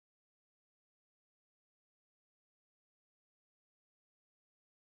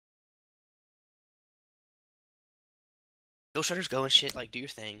Go Shutters, go and shit. Like, do your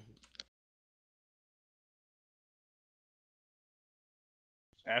thing.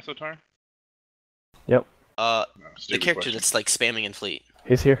 Asoutar? Yep. The Stupid character question. that's like spamming in fleet.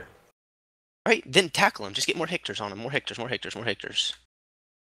 He's here. Right, then tackle him. Just get more Hectors on him. More Hectors, more Hectors, more Hectors.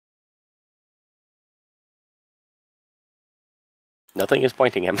 Nothing is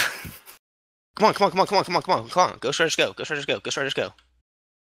pointing him. Come on, come on, come on, come on, come on, come on, come on. Ghost Riders go. Ghost Riders go. Ghost Riders go.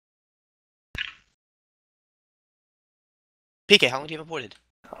 PK, how long do you have avoided?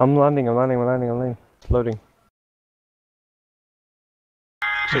 I'm landing. Loading.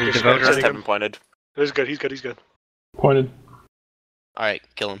 So The just devoter setting Just him. haven't pointed. He's good, he's good, he's good. Pointed. Alright,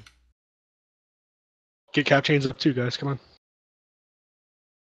 kill him. Get cap chains up too, guys, come on.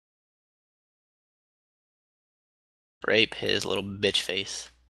 Rape his little bitch face.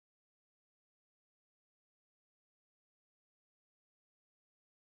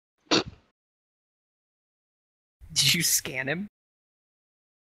 Did you scan him?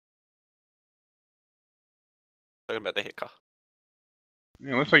 Talking about the hit call.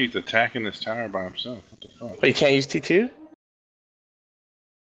 Man, it looks like he's attacking this tower by himself. What the fuck? Wait, you can't use T2?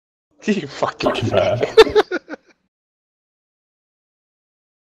 You fucking bad.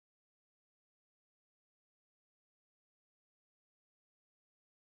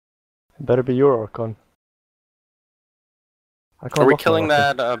 Better be your Archon. I can't Are we lock my killing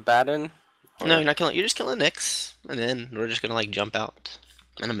Archon. that Baden? No, you're not killing. You're just killing Nyx, and then we're just gonna like jump out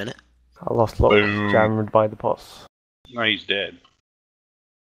in a minute. I lost lock. Boom. Jammed by the boss. No, he's dead.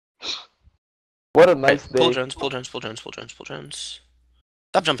 What a nice Pull day. drones, pull drones, pull drones, pull drones, pull drones.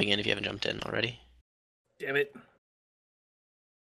 Stop jumping in if you haven't jumped in already. Damn it.